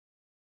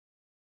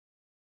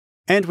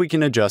 And we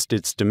can adjust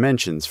its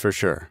dimensions for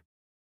sure.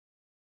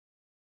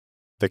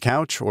 The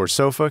couch or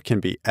sofa can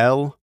be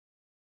L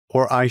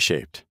or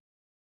I-shaped.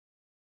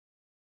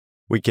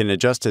 We can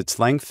adjust its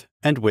length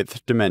and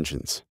width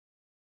dimensions.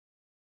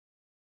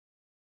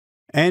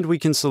 And we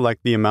can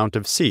select the amount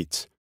of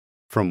seats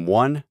from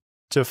 1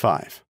 to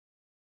 5.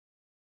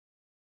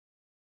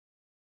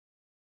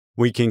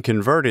 We can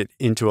convert it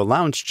into a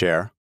lounge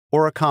chair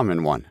or a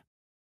common one.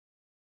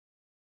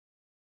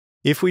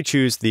 If we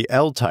choose the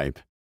L type,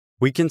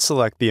 we can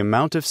select the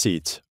amount of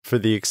seats for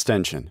the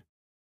extension.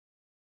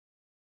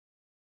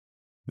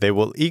 They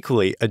will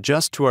equally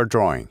adjust to our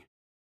drawing.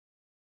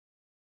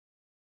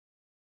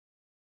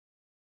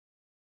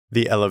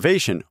 The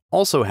elevation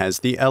also has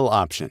the L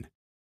option,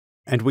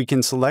 and we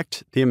can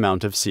select the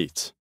amount of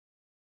seats,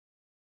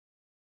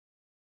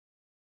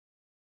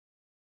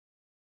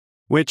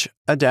 which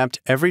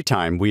adapt every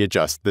time we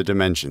adjust the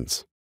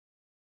dimensions.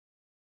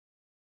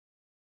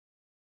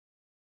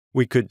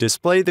 We could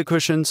display the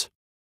cushions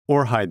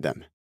or hide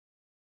them.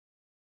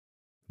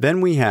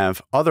 Then we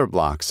have other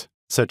blocks,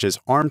 such as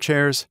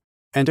armchairs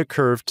and a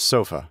curved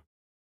sofa.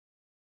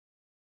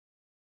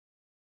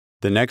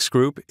 The next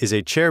group is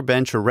a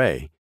chair-bench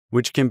array,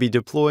 which can be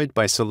deployed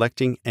by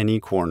selecting any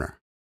corner.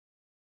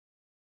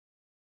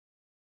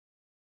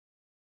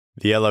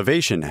 The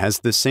elevation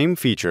has the same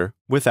feature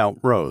without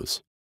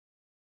rows.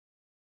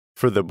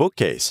 For the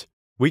bookcase,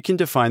 we can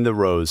define the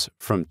rows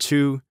from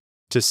 2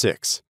 to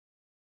 6,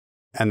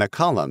 and the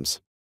columns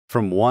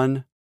from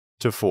 1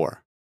 to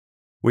 4.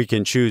 We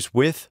can choose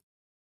with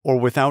or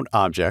without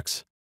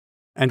objects,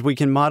 and we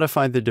can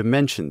modify the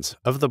dimensions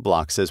of the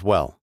blocks as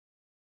well.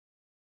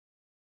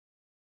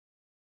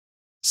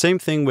 Same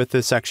thing with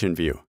the section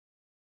view.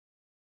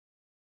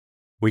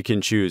 We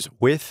can choose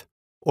with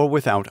or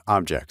without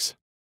objects.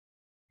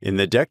 In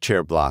the deck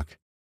chair block,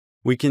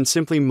 we can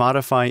simply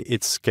modify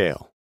its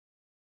scale.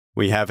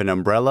 We have an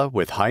umbrella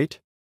with height,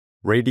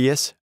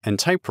 radius, and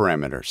type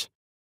parameters,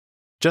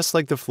 just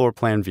like the floor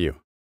plan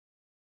view.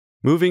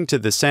 Moving to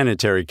the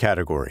sanitary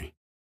category,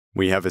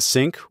 we have a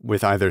sink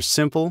with either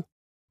simple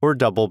or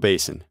double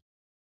basin.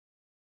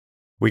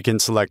 We can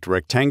select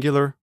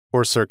rectangular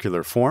or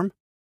circular form,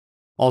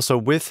 also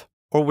with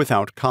or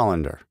without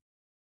colander.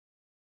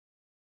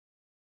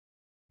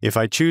 If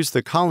I choose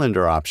the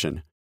colander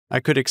option,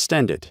 I could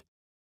extend it.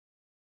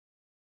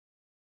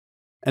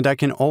 And I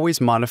can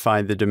always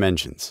modify the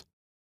dimensions.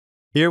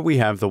 Here we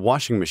have the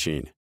washing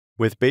machine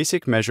with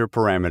basic measure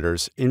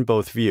parameters in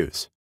both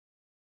views.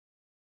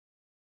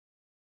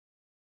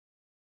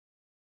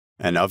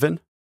 An oven,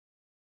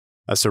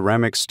 a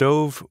ceramic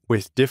stove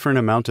with different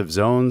amount of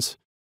zones,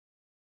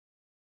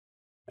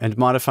 and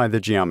modify the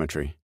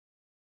geometry.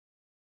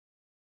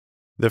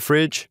 The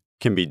fridge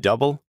can be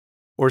double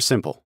or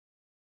simple.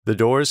 The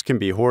doors can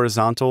be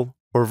horizontal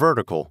or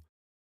vertical,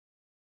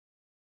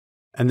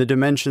 and the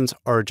dimensions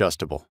are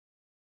adjustable.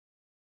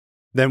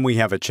 Then we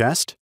have a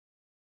chest,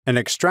 an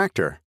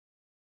extractor,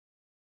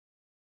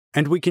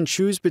 and we can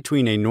choose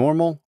between a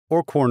normal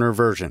or corner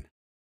version.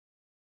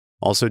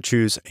 Also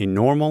choose a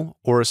normal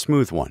or a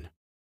smooth one.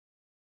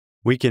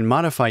 We can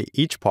modify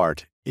each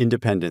part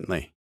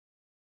independently.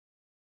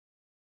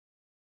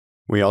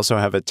 We also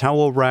have a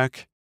towel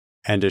rack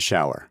and a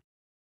shower.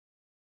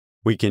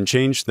 We can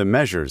change the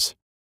measures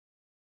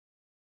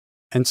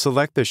and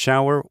select the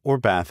shower or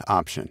bath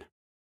option.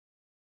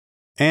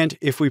 And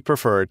if we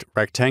prefer it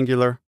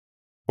rectangular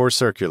or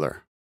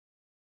circular,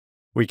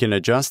 we can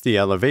adjust the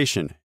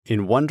elevation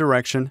in one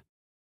direction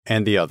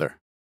and the other.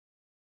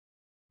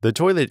 The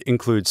toilet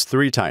includes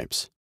 3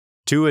 types: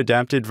 2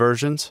 adapted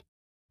versions,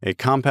 a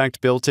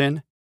compact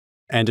built-in,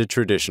 and a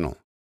traditional.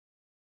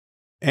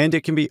 And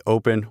it can be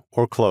open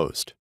or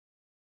closed.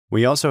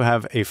 We also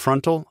have a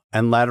frontal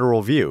and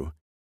lateral view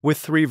with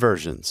 3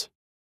 versions.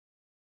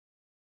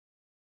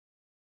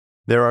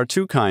 There are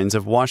 2 kinds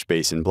of wash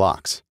basin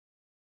blocks,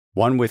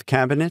 one with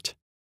cabinet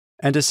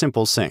and a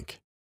simple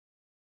sink.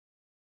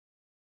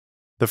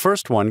 The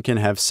first one can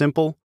have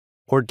simple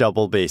or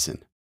double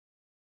basin.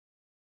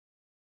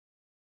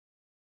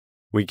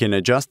 We can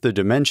adjust the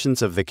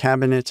dimensions of the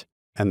cabinet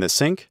and the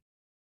sink,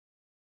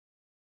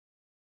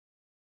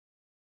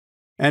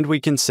 and we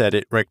can set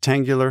it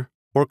rectangular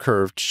or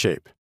curved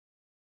shape.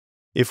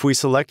 If we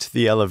select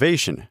the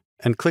elevation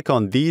and click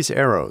on these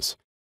arrows,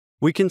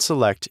 we can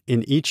select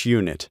in each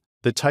unit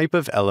the type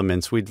of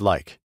elements we'd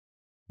like.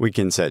 We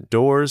can set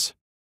doors,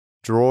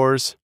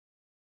 drawers,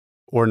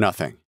 or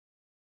nothing.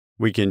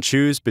 We can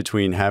choose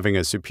between having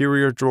a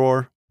superior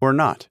drawer or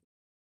not.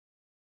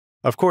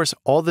 Of course,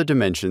 all the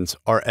dimensions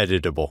are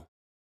editable.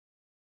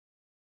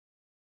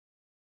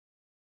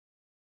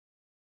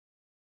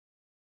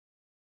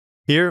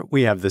 Here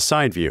we have the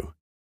side view,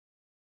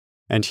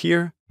 and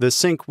here the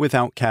sink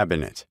without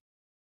cabinet.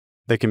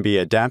 They can be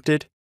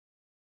adapted,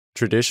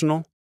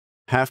 traditional,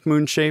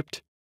 half-moon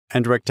shaped,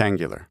 and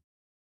rectangular.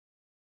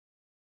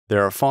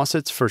 There are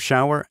faucets for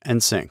shower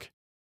and sink.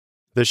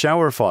 The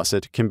shower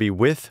faucet can be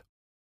with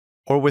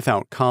or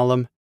without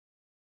column,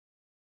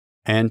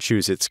 and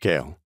choose its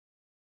scale.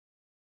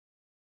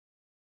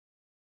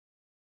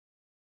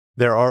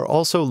 There are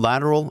also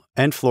lateral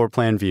and floor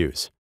plan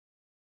views.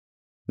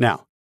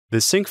 Now, The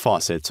sink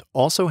faucets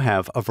also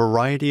have a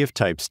variety of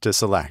types to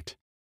select.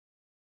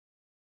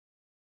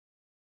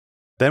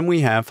 Then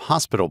we have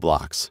hospital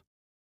blocks.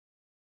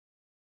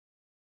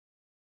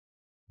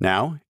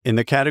 Now, in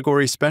the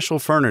category Special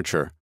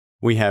Furniture,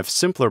 we have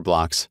simpler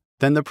blocks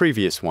than the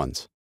previous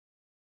ones.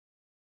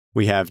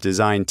 We have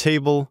design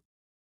table,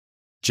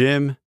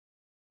 gym,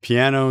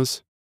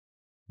 pianos,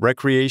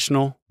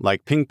 recreational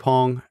like ping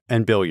pong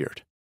and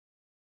billiard.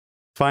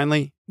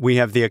 Finally, we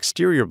have the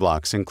exterior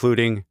blocks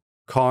including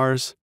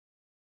cars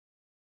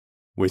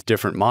with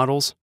different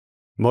models,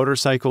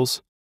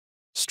 motorcycles,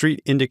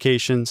 street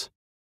indications,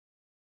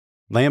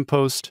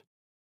 lamppost,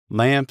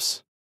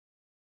 lamps,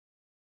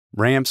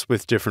 ramps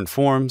with different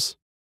forms.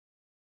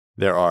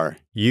 There are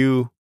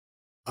U,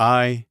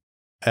 I,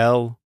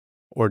 L,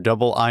 or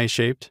double I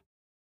shaped.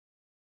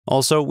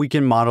 Also, we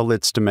can model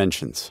its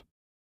dimensions.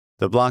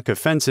 The block of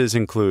fences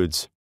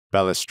includes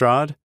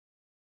balustrade,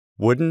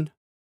 wooden,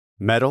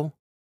 metal,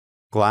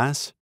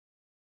 glass,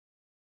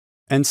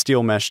 and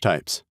steel mesh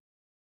types.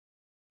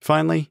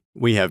 Finally,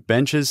 we have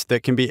benches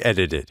that can be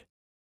edited,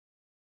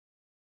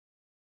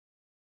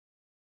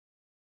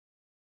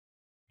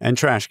 and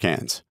trash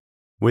cans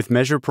with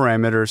measure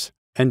parameters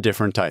and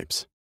different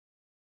types.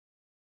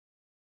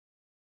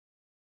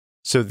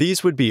 So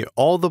these would be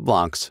all the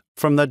blocks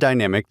from the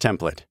dynamic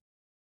template.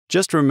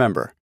 Just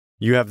remember,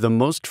 you have the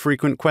most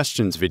frequent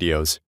questions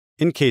videos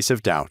in case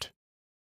of doubt.